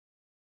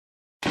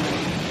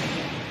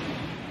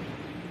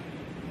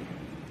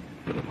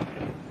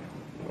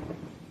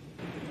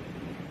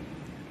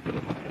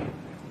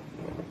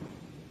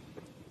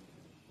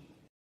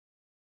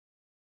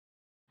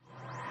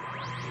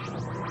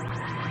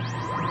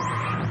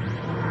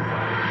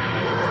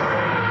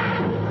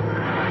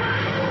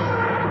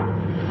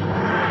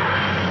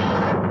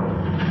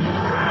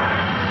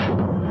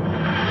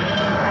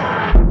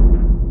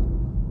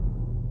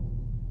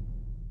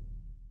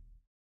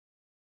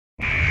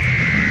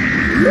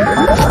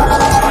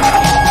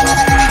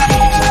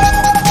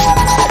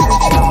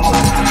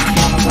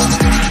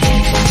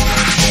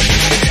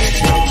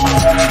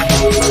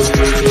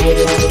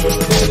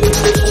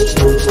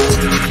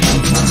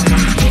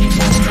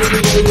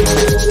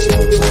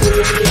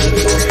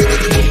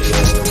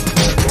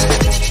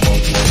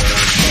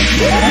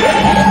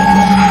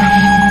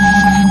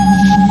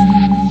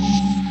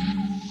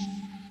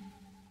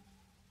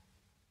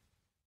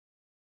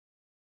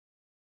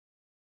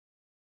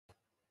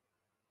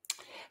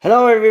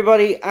Hello,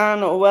 everybody,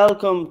 and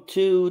welcome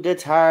to the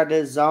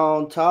Tarda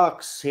Zone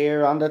Talks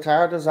here on the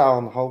Tarda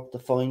Zone. Hope to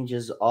find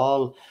you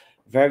all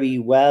very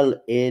well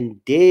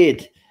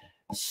indeed.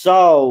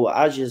 So,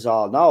 as you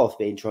all know, I've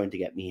been trying to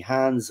get my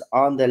hands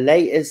on the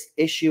latest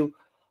issue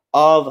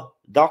of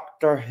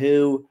Doctor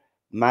Who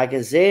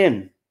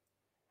magazine,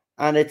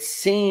 and it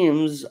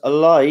seems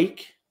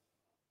like,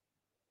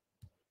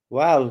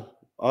 well,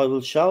 I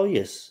will show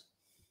you.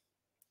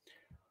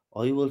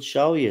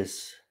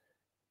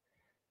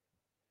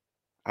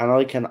 And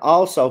I can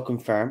also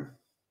confirm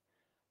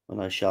when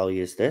I show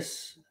you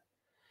this.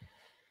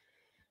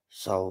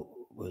 So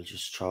we'll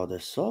just throw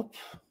this up.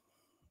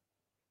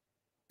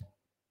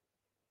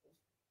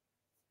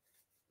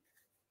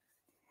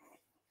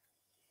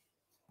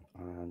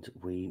 And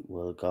we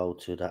will go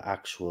to the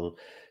actual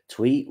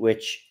tweet,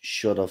 which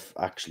should have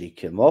actually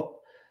come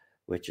up,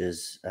 which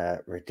is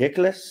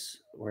ridiculous.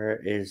 Where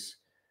is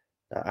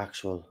the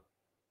actual...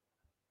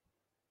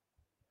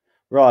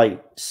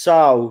 Right,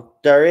 so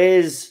there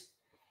is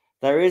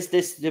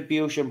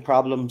distribution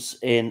problems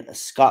in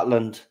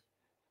Scotland,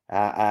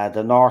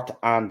 the North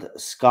and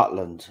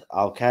Scotland,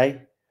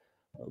 okay?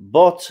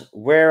 But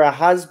where it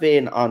has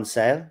been on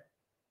sale,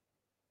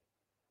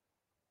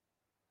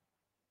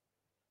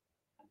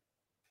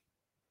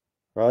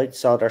 right?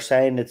 So they're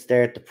saying it's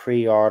there to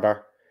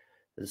pre-order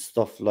and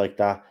stuff like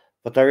that.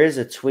 But there is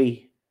a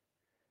tweet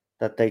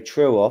that they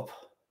threw up,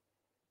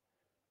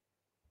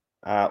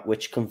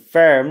 which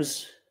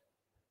confirms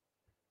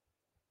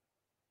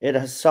it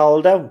has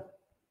sold out.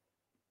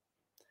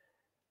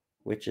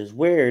 Which is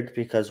weird,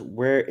 because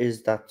where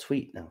is that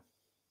tweet now?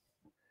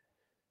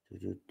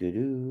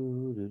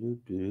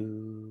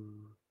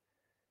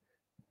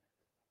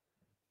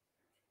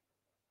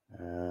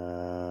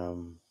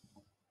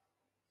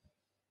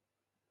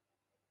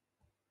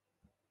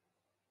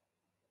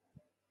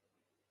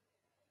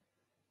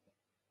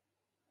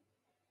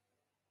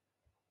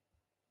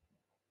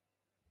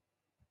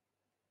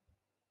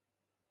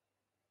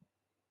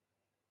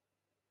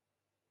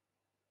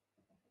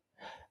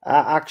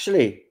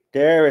 Actually,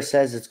 there it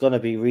says it's going to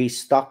be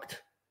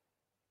restocked.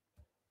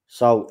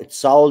 So it's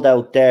sold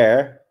out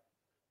there.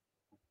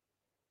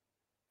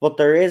 But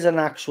there is an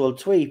actual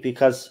tweet,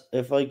 because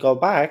if I go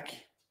back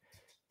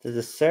to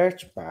the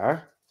search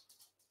bar,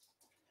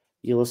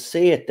 you will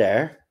see it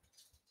there,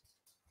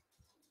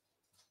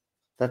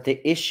 that the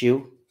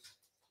issue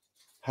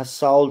has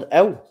sold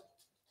out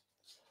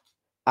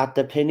at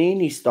the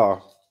Panini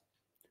store.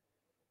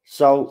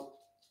 So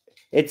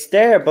it's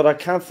there, but I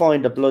can't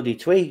find the bloody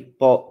tweet.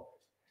 But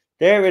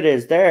there it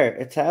is there.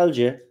 It tells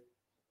you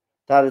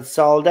that it's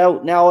sold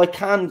out. Now, I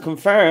can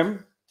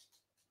confirm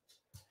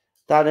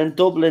that in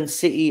Dublin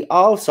City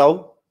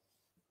also,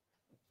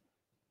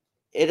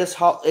 it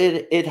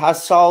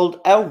has sold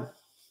out.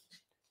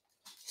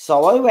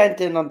 So I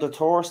went in on the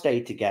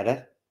Thursday to get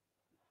it,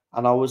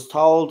 and I was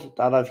told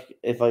that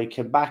if I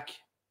came back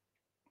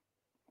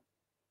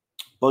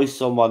by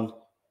someone,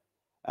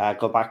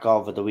 go back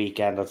over the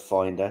weekend, I'd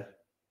find it.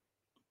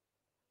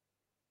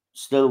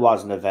 Still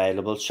wasn't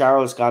available.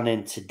 Cheryl's gone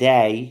in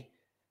today,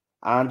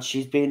 and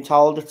she's been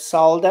told it's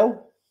sold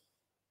out.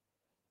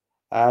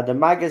 The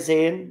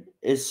magazine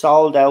is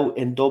sold out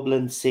in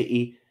Dublin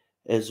City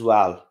as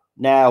well.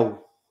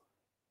 Now,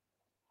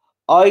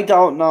 I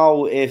don't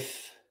know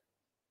if...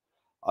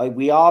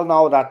 we all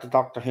know that the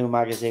Doctor Who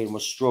magazine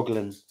was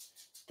struggling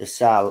to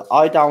sell.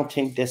 I don't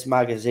think this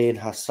magazine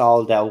has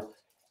sold out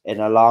in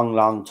a long,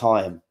 long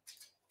time.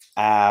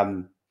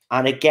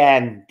 And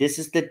again, this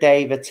is the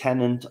David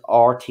Tennant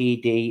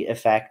RTD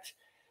effect,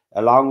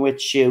 along with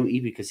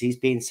Shooty, because he's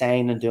been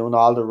saying and doing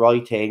all the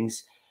right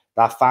things,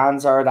 that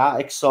fans are that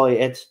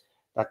excited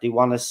that they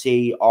want to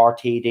see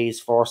RTD's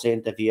first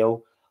interview.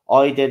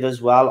 I did as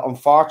well.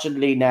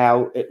 Unfortunately,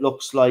 now it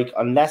looks like,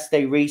 unless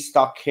they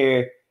restock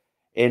here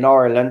in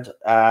Ireland,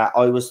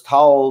 I was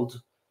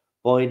told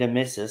by the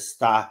missus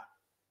that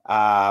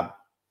a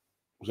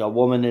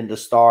woman in the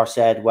store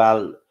said,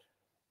 well,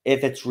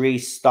 if it's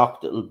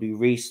restocked, it'll be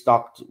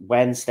restocked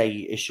Wednesday.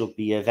 It should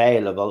be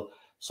available.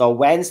 So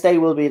Wednesday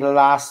will be the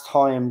last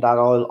time that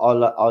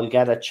I'll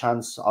get a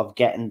chance of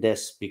getting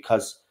this,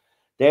 because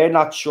they're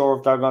not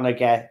sure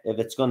if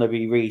it's going to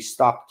be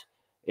restocked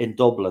in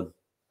Dublin.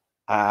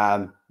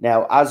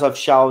 Now, as I've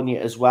shown you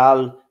as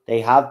well,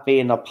 they have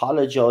been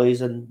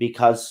apologising,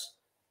 because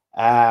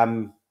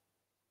the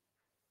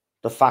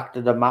fact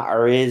of the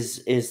matter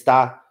is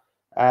that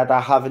they're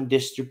having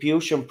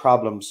distribution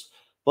problems.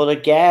 But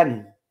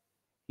again,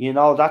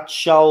 that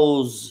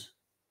shows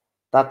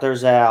that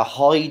there's a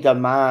high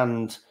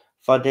demand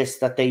for this,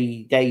 that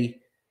they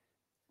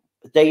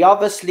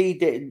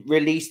obviously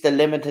released a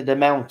limited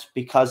amount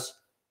because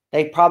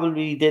they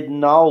probably didn't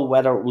know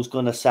whether it was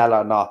going to sell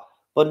or not.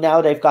 But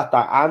now they've got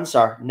their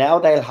answer. Now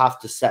they'll have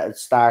to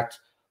start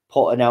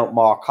putting out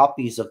more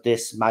copies of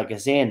this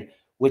magazine,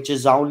 which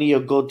is only a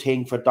good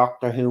thing for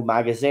Doctor Who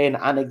magazine.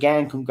 And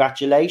again,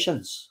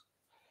 congratulations,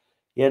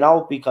 you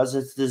know, because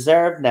it's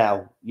deserved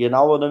now. You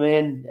know what I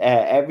mean?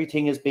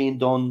 Everything is being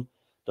done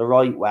the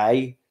right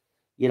way.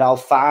 You know,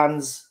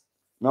 fans,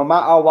 no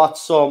matter what,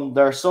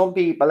 there are some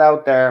people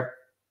out there,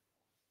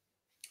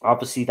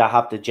 obviously, that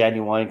have the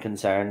genuine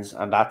concerns,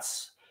 and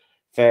that's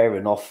fair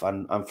enough.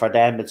 And for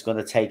them, it's going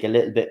to take a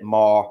little bit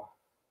more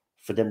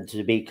for them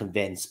to be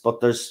convinced.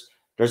 But there's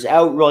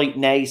outright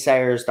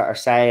naysayers that are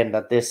saying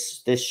that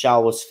this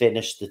show is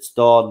finished, it's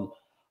done,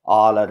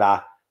 all of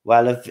that.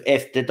 Well,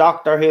 if the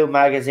Doctor Who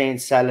magazine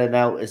selling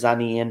out is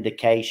any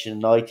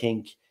indication, I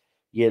think,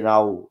 you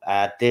know,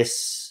 the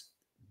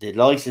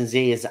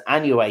licensees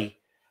anyway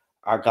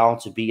are going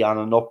to be on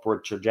an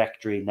upward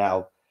trajectory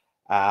now.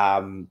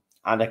 And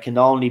it can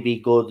only be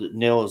good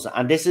news.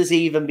 And this is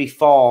even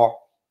before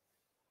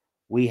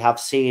we have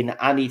seen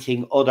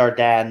anything other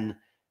than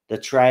the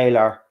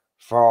trailer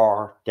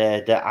for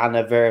the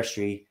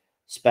anniversary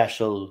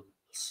specials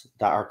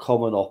that are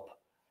coming up.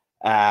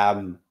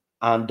 And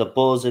the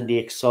buzz and the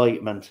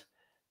excitement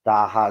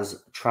that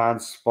has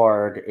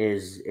transpired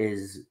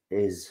is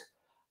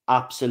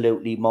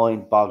absolutely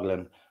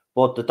mind-boggling.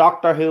 But the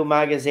Doctor Who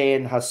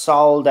magazine has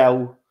sold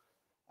out,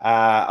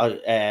 according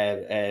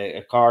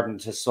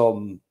to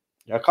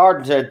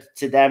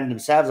them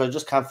themselves. I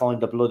just can't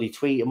find the bloody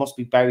tweet. It must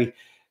be buried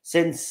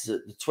since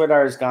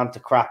Twitter has gone to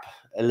crap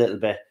a little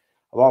bit.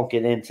 I won't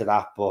get into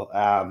that, but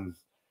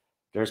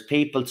there's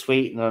people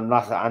tweeting and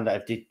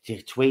they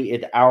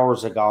tweeted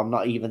hours ago. I'm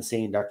not even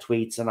seeing their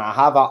tweets, and I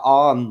have it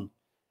on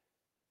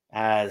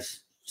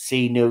as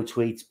see new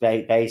tweets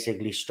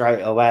basically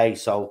straight away.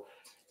 So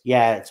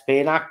yeah, it's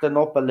been acting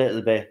up a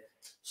little bit.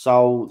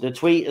 So the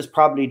tweet is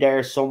probably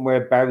there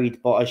somewhere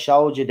buried, but I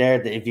showed you there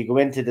that if you go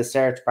into the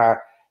search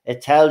bar,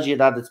 it tells you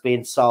that it's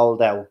been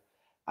sold out.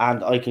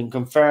 And I can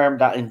confirm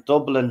that in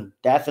Dublin,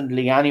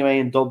 definitely anyway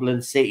in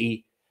Dublin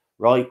City,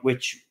 right,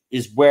 which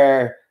is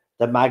where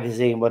the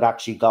magazine would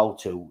actually go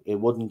to. It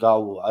wouldn't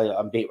go,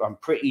 I'm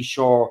pretty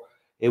sure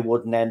it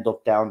wouldn't end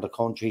up down the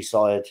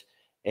countryside.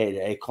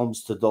 It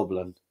comes to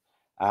Dublin.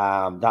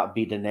 That'd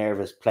be the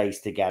nearest place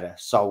to get it.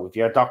 So if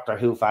you're a Doctor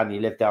Who fan, you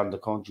live down the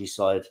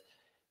countryside,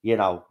 you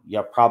know,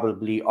 you're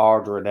probably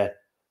ordering it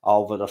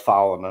over the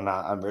phone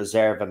and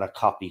reserving a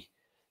copy.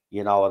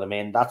 You know what I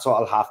mean? That's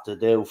what I'll have to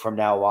do from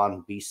now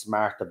on. Be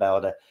smart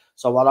about it.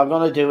 So what I'm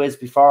going to do is,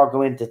 before I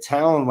go into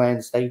town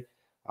Wednesday,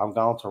 I'm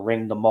going to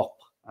ring them up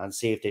and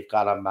see if they've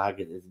got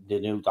the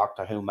new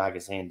Doctor Who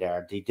magazine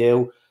there. If they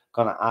do, I'm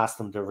going to ask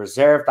them to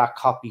reserve that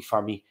copy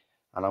for me.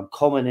 And I'm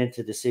coming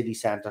into the city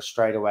centre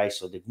straight away,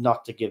 so they've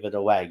not to give it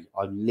away.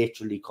 I'm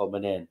literally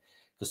coming in.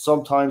 Because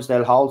sometimes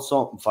they'll hold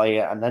something for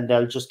you and then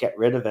they'll just get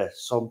rid of it.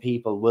 Some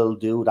people will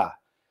do that.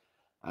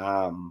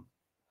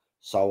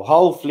 So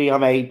hopefully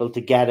I'm able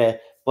to get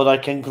it. But I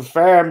can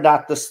confirm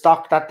that the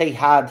stock that they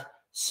had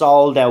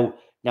sold out.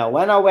 Now,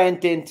 when I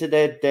went into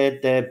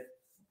the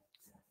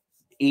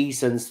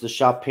Eason's, the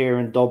shop here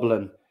in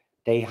Dublin,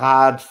 they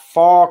had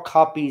 4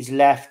 copies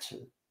left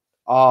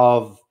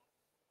of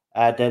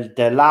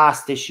the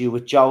last issue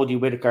with Jodie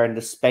Whittaker in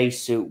the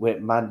spacesuit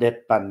with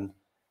Mandip and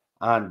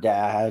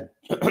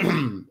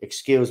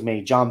excuse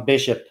me, John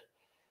Bishop.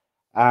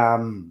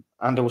 And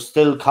there were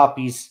still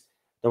copies.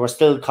 There were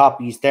still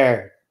copies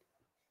there.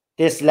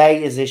 This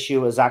latest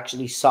issue is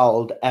actually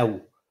sold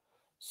out.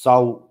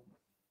 So,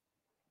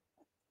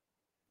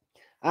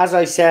 as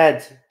I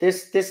said,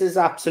 this is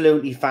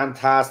absolutely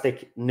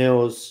fantastic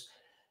news.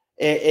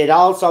 It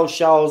also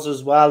shows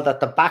as well that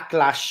the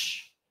backlash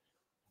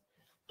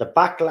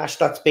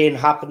that's been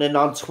happening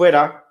on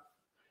Twitter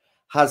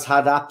has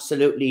had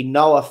absolutely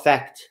no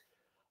effect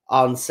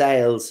on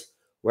sales.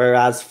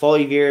 Whereas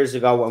 5 years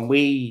ago, when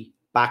we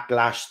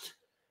backlashed,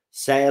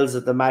 sales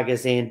of the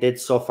magazine did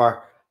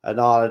suffer and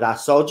all of that.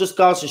 So it just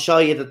goes to show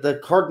you that the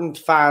current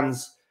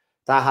fans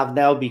that have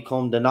now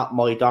become the Not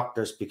My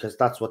Doctors, because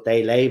that's what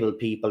they label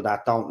people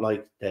that don't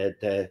like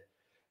the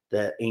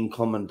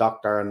incoming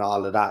doctor and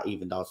all of that,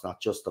 even though it's not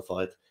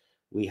justified.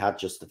 We had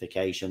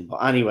justification.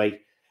 But anyway,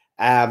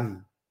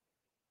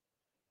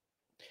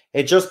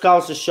 it just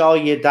goes to show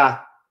you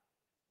that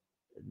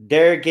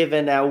they're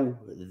giving out,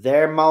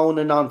 they're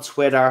moaning on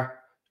Twitter,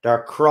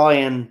 they're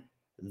crying,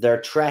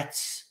 their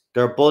threats,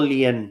 their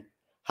bullying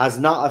has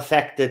not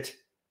affected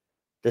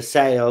the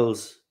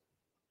sales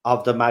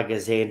of the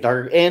magazine.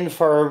 They're in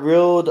for a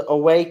rude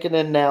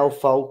awakening now,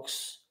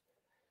 folks.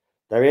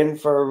 They're in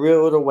for a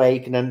rude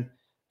awakening,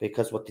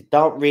 because what they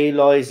don't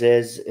realize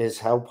is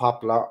how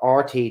popular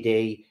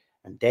RTD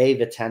and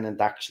David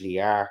Tennant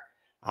actually are.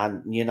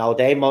 And, you know,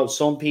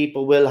 some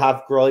people will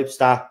have gripes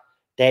that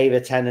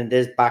David Tennant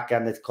is back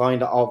and it's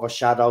kind of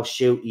overshadow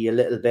Shooty a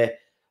little bit.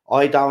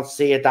 I don't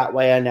see it that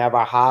way. I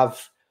never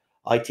have.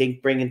 I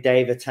think bringing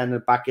David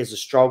Tennant back is a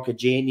stroke of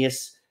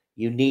genius.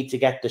 You need to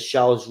get the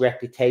show's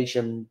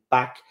reputation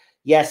back.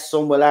 Yes,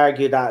 some will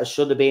argue that it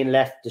should have been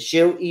left to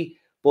Shooty,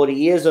 but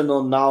he is an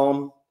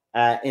unknown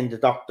in the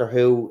Doctor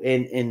Who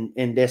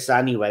in this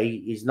anyway.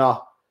 He's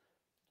not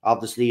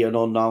obviously an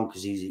unknown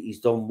because he's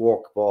done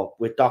work, but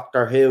with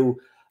Doctor Who,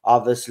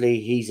 obviously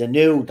he's a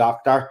new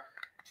Doctor,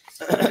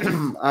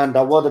 and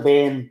there would have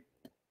been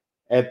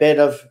a bit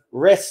of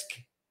risk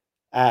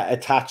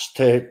attached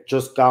to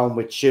just going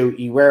with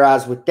Shooty.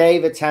 Whereas with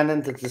David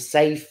Tennant, it's a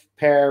safe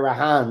pair of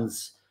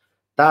hands.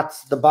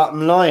 That's the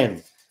bottom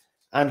line.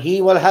 And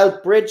he will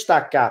help bridge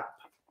that gap.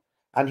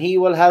 And he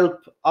will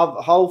help,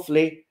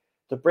 hopefully,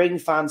 to bring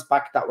fans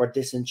back that were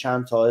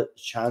disenchanted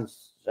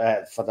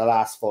for the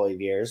last 5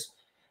 years.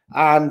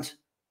 And,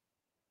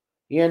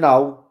 you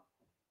know,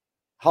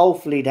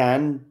 hopefully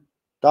then,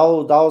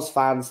 those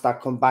fans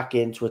that come back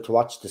into it to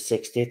watch the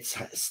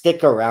 60th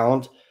stick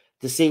around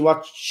to see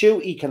what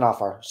Shooty can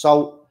offer.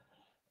 So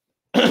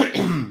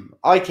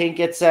I think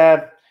it's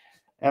a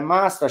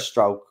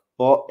masterstroke.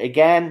 But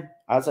again,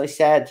 as I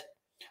said,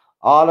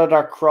 all of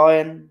their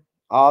crying,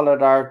 all of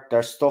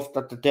their stuff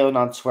that they're doing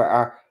on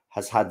Twitter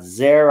has had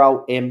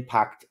zero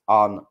impact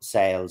on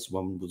sales.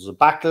 When there was a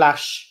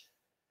backlash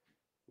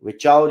with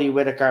Jodie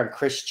Whittaker and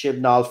Chris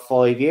Chibnall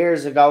 5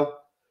 years ago,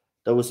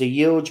 there was a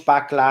huge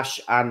backlash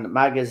and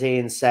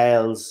magazine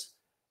sales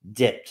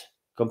dipped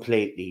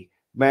completely.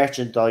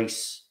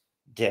 Merchandise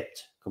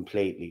dipped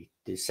completely.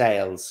 The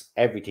sales,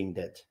 everything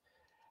did.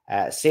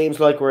 Seems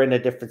like we're in a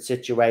different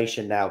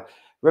situation now.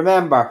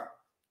 Remember,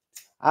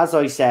 as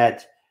I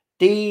said,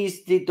 they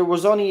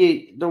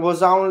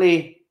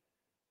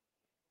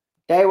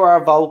were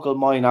a vocal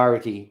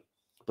minority,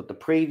 but the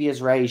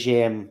previous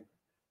regime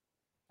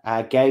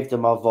gave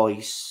them a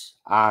voice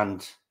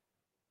and,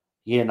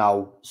 you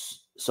know,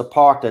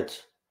 supported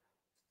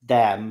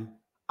them,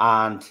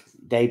 and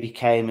they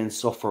became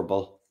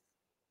insufferable.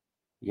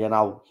 You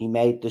know, he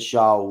made the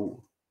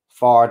show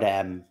for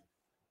them.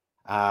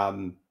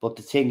 But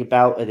the thing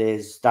about it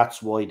is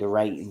that's why the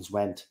ratings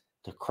went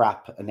to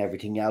crap and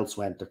everything else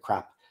went to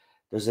crap.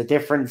 There's a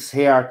difference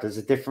here. There's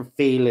a different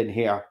feeling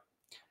here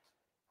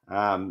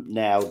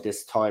now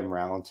this time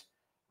round.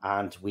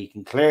 And we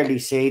can clearly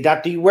see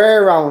that they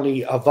were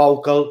only a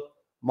vocal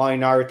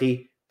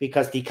minority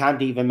because they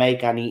can't even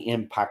make any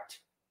impact.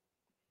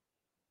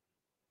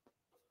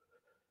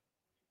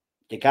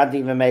 They can't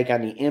even make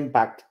any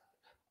impact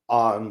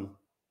on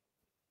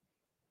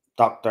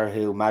Doctor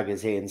Who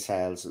magazine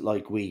sales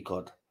like we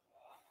could.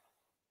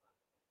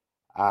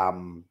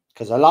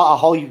 Because a lot of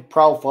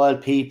high-profile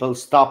people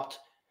stopped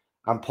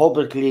and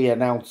publicly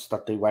announced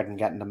that they weren't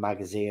getting the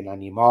magazine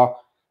anymore,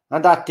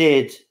 and that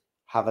did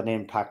have an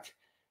impact.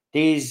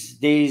 These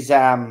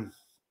are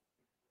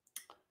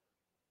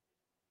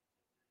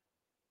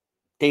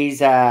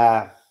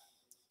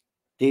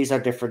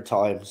different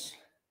times.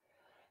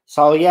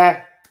 So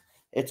yeah,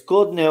 it's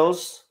good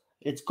news.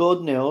 It's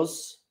good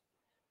news.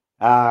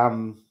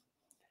 I'm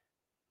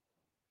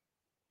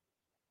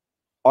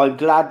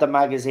glad the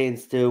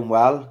magazine's doing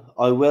well.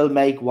 I will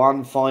make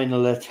one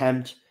final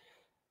attempt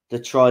to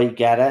try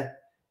get it.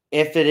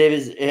 If it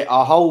is,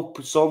 I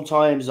hope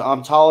sometimes,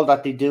 I'm told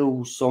that they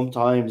do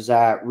sometimes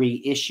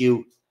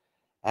reissue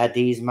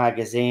these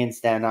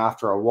magazines then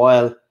after a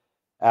while.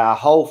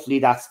 Hopefully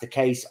that's the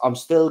case. I'm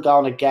still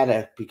going to get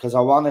it because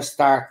I want to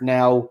start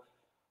now.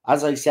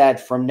 As I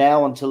said, from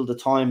now until the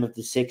time of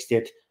the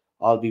 60th,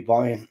 I'll be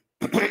buying,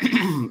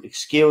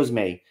 excuse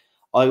me,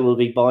 I will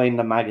be buying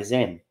the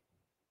magazine.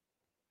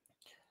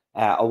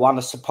 I want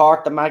to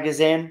support the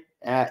magazine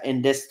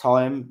in this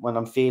time when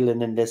I'm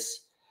feeling in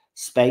this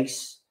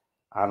space.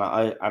 And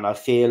I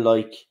feel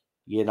like,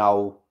 you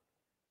know,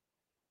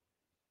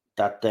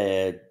 that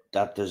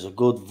there's a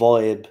good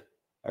vibe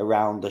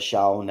around the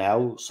show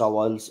now. So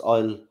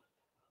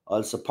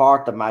I'll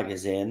support the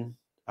magazine.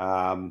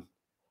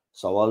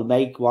 So I'll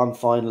make one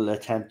final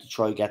attempt to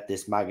try get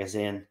this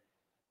magazine.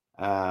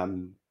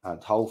 And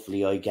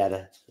hopefully I get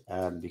it.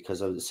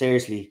 Because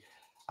seriously,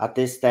 at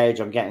this stage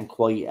I'm getting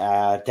quite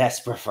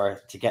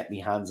desperate to get my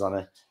hands on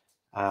it.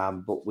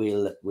 But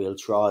we'll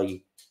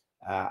try.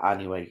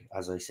 Anyway,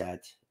 as I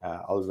said,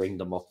 I'll ring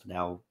them up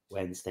now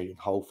Wednesday, and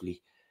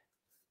hopefully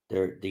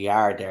they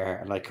are there,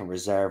 and I can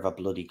reserve a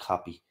bloody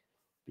copy.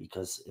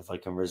 Because if I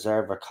can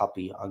reserve a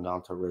copy, I'm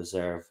going to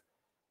reserve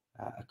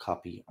a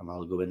copy, and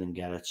I'll go in and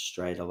get it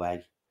straight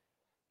away.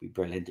 Be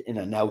brilliant. In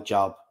and out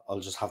job. I'll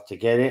just have to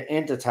get it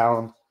into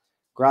town,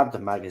 grab the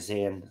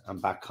magazine,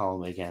 and back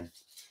home again.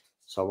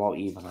 So I won't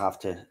even have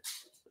to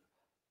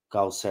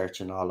go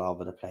searching all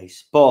over the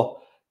place. But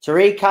to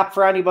recap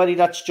for anybody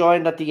that's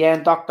joined at the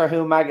end, Doctor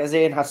Who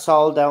magazine has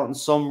sold out in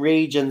some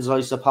regions,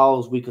 I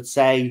suppose we could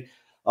say,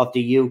 of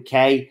the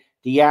UK.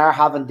 They are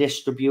having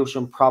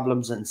distribution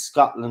problems in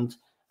Scotland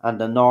and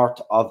the north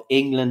of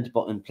England,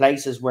 but in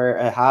places where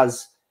it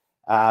has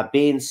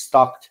been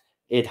stocked,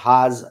 it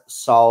has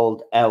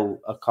sold out,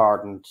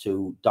 according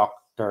to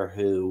Doctor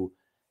Who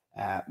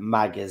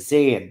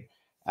magazine.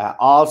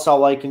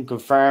 Also, I can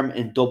confirm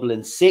in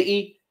Dublin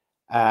City,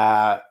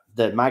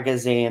 the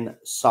magazine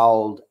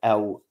sold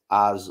out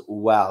as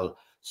well.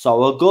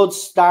 So a good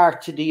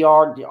start to the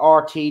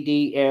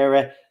RTD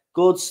era,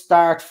 good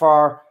start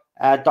for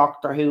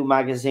Doctor Who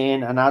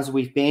magazine. And as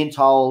we've been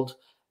told,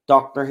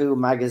 Doctor Who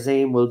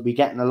magazine will be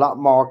getting a lot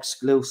more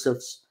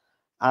exclusives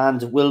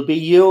and will be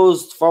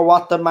used for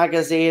what the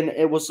magazine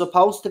it was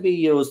supposed to be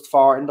used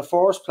for in the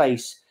first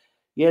place.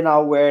 You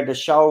know, where the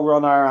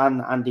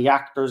showrunner and the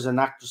actors and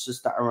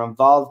actresses that are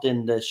involved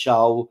in the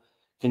show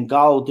can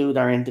go do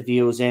their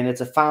interviews in. It's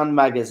a fan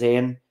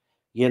magazine.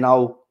 You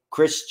know,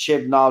 Chris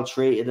Chibnall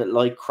treated it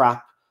like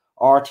crap.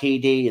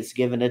 RTD is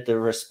giving it the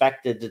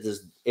respect that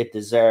it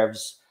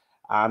deserves.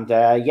 And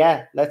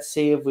yeah, let's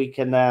see if we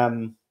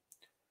can.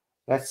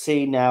 Let's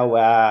see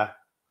now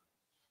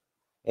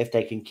if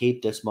they can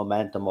keep this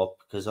momentum up,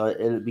 because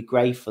it'll be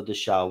great for the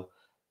show.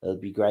 It'll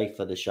be great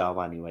for the show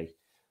anyway.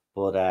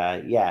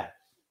 But yeah,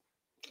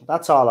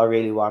 that's all I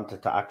really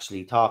wanted to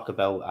actually talk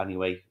about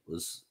anyway,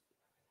 was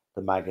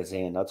the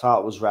magazine. I thought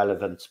it was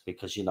relevant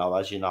because, you know,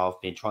 as you know,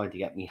 I've been trying to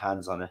get my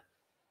hands on it.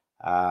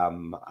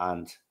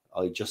 And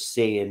I just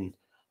seeing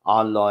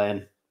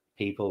online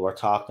people were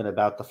talking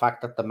about the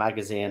fact that the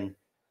magazine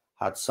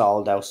had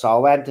sold out. So I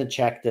went and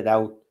checked it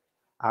out.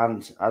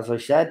 And as I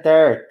said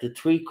there, the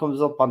tweet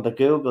comes up on the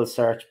Google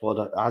search,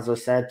 but as I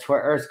said,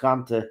 Twitter's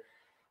gone to,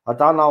 I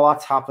don't know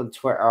what's happened to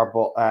Twitter,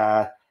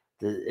 but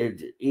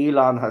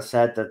Elon has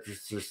said that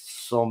there's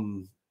just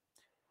some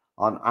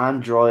on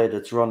Android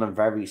it's running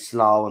very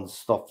slow and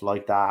stuff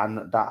like that,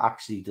 and that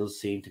actually does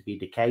seem to be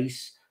the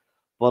case.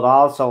 But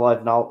also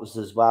I've noticed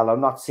as well,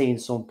 I'm not seeing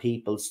some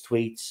people's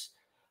tweets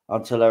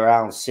until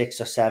around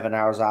 6 or 7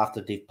 hours after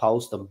they've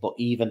posted them. But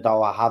even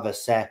though I have a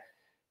set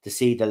to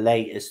see the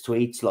latest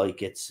tweets,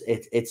 like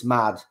it's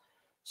mad.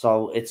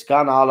 So it's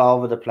gone all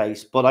over the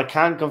place. But I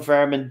can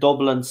confirm in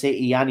Dublin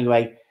City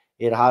anyway,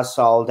 it has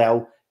sold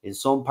out. In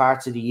some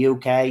parts of the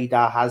UK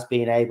that has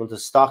been able to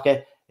stock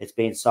it, it's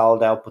been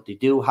sold out. But they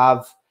do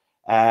have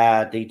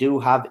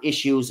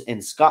issues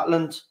in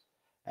Scotland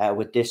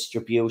with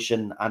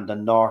distribution, and the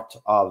north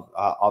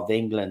of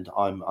England.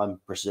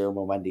 I'm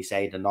presuming when they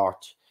say the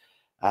north.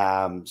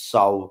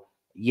 So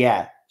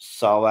yeah,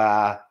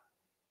 so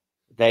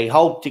they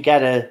hope to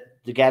get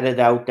it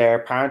out there.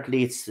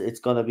 Apparently, it's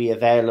going to be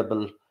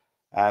available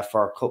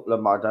for a couple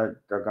of more.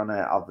 They're going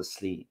to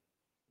obviously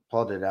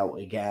put it out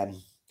again.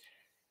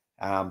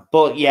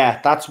 But yeah,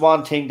 that's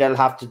one thing they'll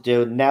have to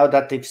do now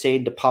that they've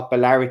seen the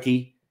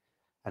popularity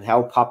and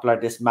how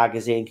popular this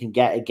magazine can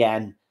get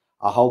again.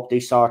 I hope they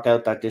sort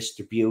out their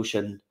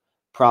distribution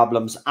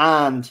problems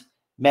and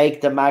make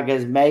the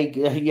magazine,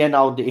 you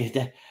know,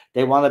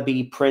 they want to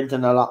be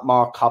printing a lot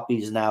more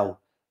copies now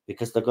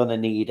because they're going to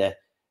need it.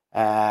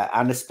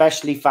 And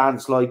especially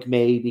fans like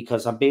me,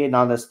 because I'm being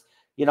honest,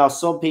 you know,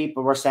 some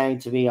people were saying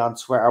to me on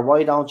Twitter,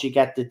 why don't you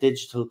get the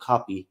digital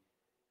copy?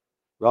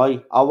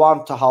 Right? I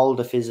want to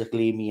hold it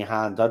physically in my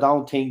hand. I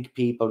don't think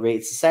people read.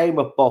 It's the same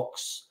with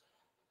books.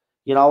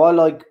 You know, I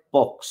like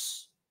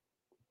books,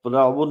 but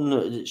I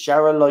wouldn't.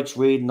 Cheryl likes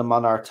reading them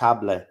on her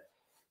tablet,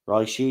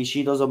 right?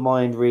 She doesn't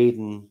mind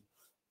reading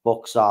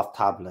books off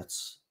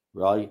tablets,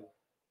 right?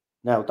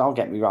 Now, don't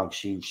get me wrong.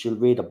 She'll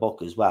read a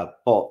book as well,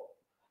 but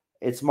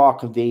it's more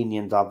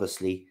convenient,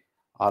 obviously,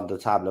 on the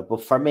tablet.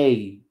 But for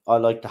me, I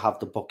like to have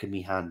the book in my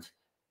hand.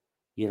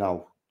 You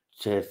know,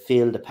 to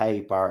feel the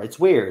paper. It's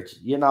weird,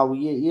 you know.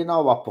 You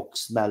know what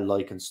books smell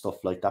like and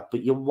stuff like that,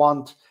 but you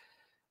want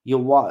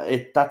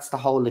it. That's the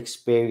whole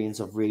experience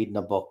of reading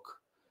a book.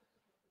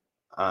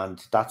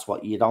 And that's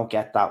what you don't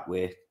get that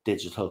with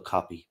digital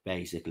copy,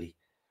 basically.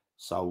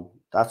 So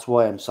that's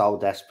why I'm so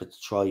desperate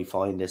to try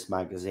find this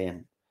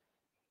magazine.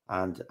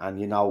 And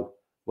you know,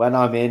 when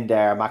I'm in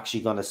there, I'm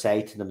actually going to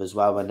say to them as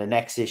well, when the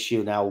next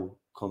issue now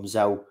comes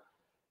out,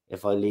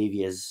 if I leave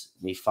you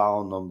my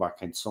phone number,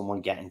 can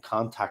someone get in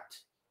contact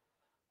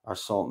or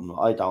something?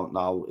 I don't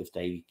know if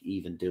they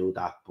even do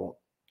that, but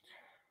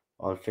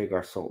I'll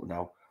figure something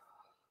out.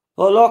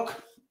 Well,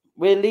 look,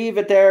 we'll leave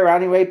it there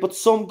anyway. But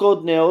some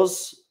good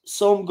news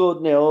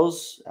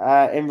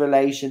in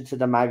relation to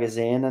the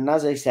magazine. And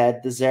as I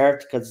said,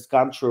 deserved, because it's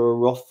gone through a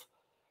rough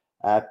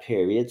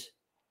period.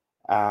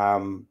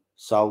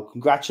 So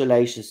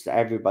congratulations to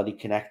everybody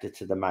connected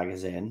to the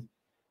magazine.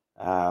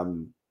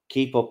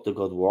 Keep up the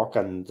good work.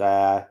 And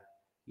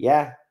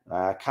yeah,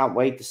 can't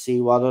wait to see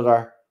what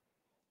other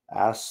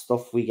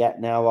stuff we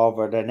get now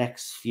over the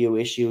next few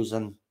issues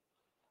and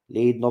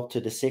leading up to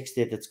the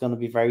 60th. It's going to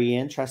be very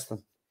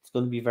interesting. It's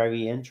going to be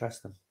very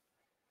interesting.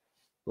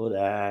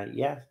 But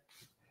yeah.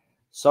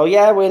 So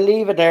yeah, we'll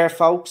leave it there,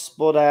 folks.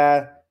 But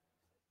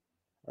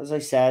as I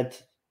said,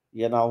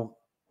 you know,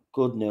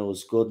 good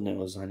news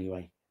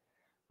anyway.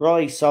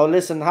 Right, so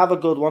listen, have a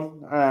good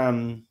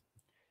one.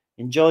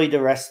 Enjoy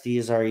the rest of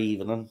your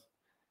evening.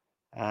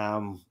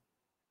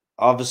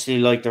 Obviously,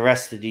 like the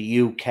rest of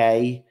the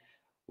UK,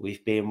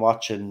 we've been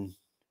watching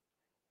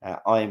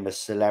I'm a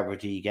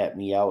Celebrity, Get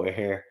Me Out of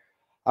Here.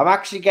 I'm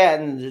actually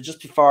getting,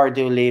 just before I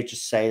do leave,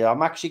 just say that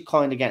I'm actually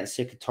kind of getting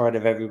sick and tired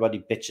of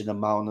everybody bitching and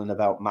moaning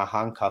about Matt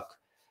Hancock.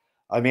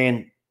 I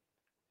mean,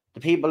 the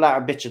people that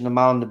are bitching and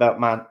moaning about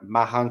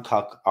Matt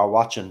Hancock are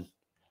watching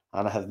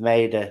and have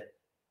made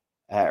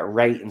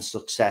rating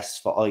success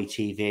for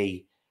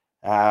ITV.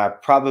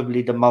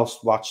 Probably the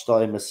most watched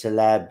I'm a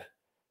Celeb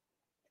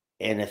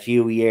in a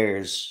few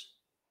years.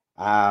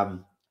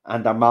 And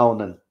they're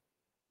moaning.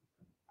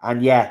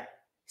 And yeah,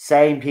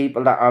 same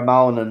people that are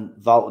moaning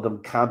voted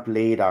them camp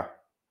leader.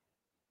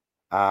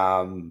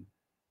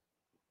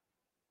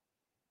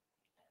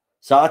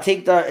 So I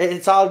think that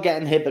it's all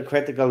getting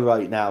hypocritical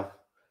right now.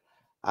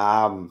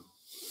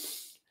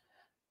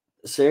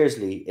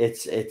 Seriously,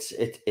 it's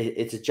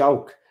a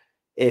joke.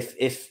 If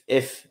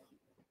you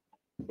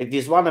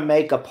just want to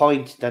make a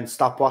point, then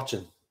stop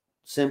watching.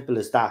 Simple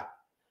as that.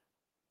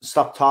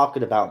 Stop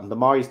talking about them. The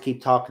more you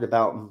keep talking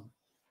about them,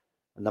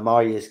 and the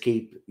more you just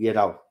keep,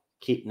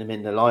 keeping them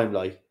in the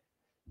limelight,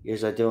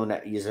 you're doing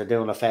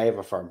a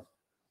favor for them.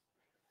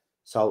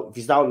 So if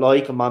you don't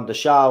like them on the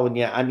show and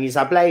you're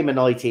blaming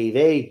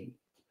ITV,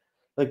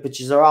 but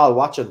you're all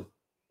watching.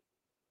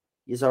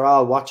 You're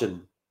all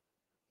watching.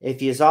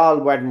 If you're all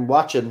weren't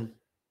watching,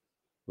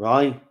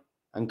 right,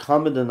 and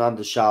commenting on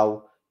the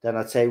show, then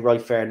I'd say,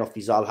 right, fair enough,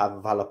 you all have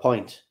a valid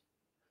point.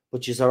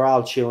 But you're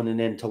all tuning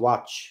in to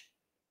watch.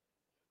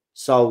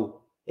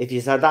 So if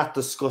you're that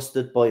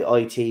disgusted by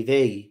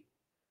ITV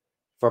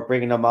for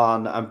bringing them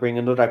on and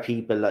bringing other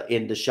people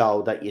in the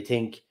show that you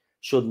think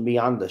shouldn't be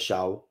on the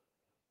show,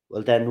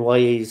 well, then why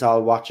is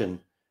all watching?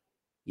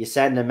 You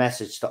send a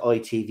message to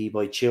ITV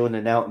by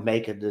tuning out and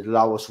making the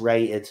lowest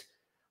rated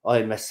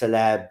I'm a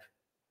Celeb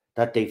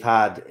that they've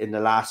had in the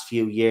last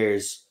few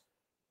years,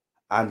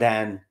 and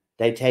then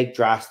they take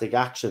drastic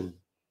action.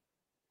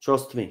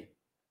 Trust me.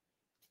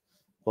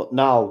 But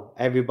now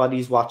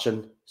everybody's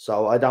watching,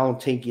 so I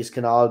don't think you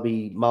can all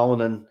be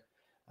moaning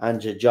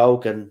and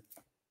joking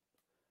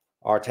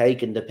or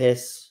taking the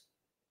piss.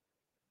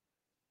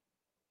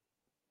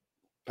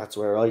 That's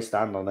where I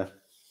stand on it.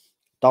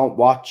 Don't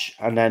watch,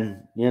 and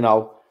then,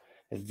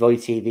 if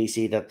ITV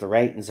see that the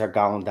ratings are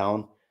going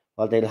down,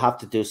 well, they'll have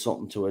to do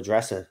something to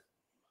address it.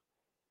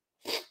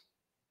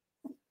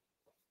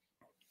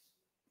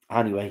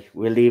 Anyway,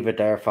 we'll leave it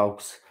there,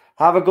 folks.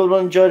 Have a good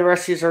one. Enjoy the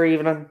rest of your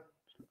evening.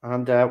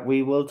 And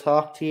we will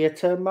talk to you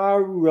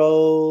tomorrow.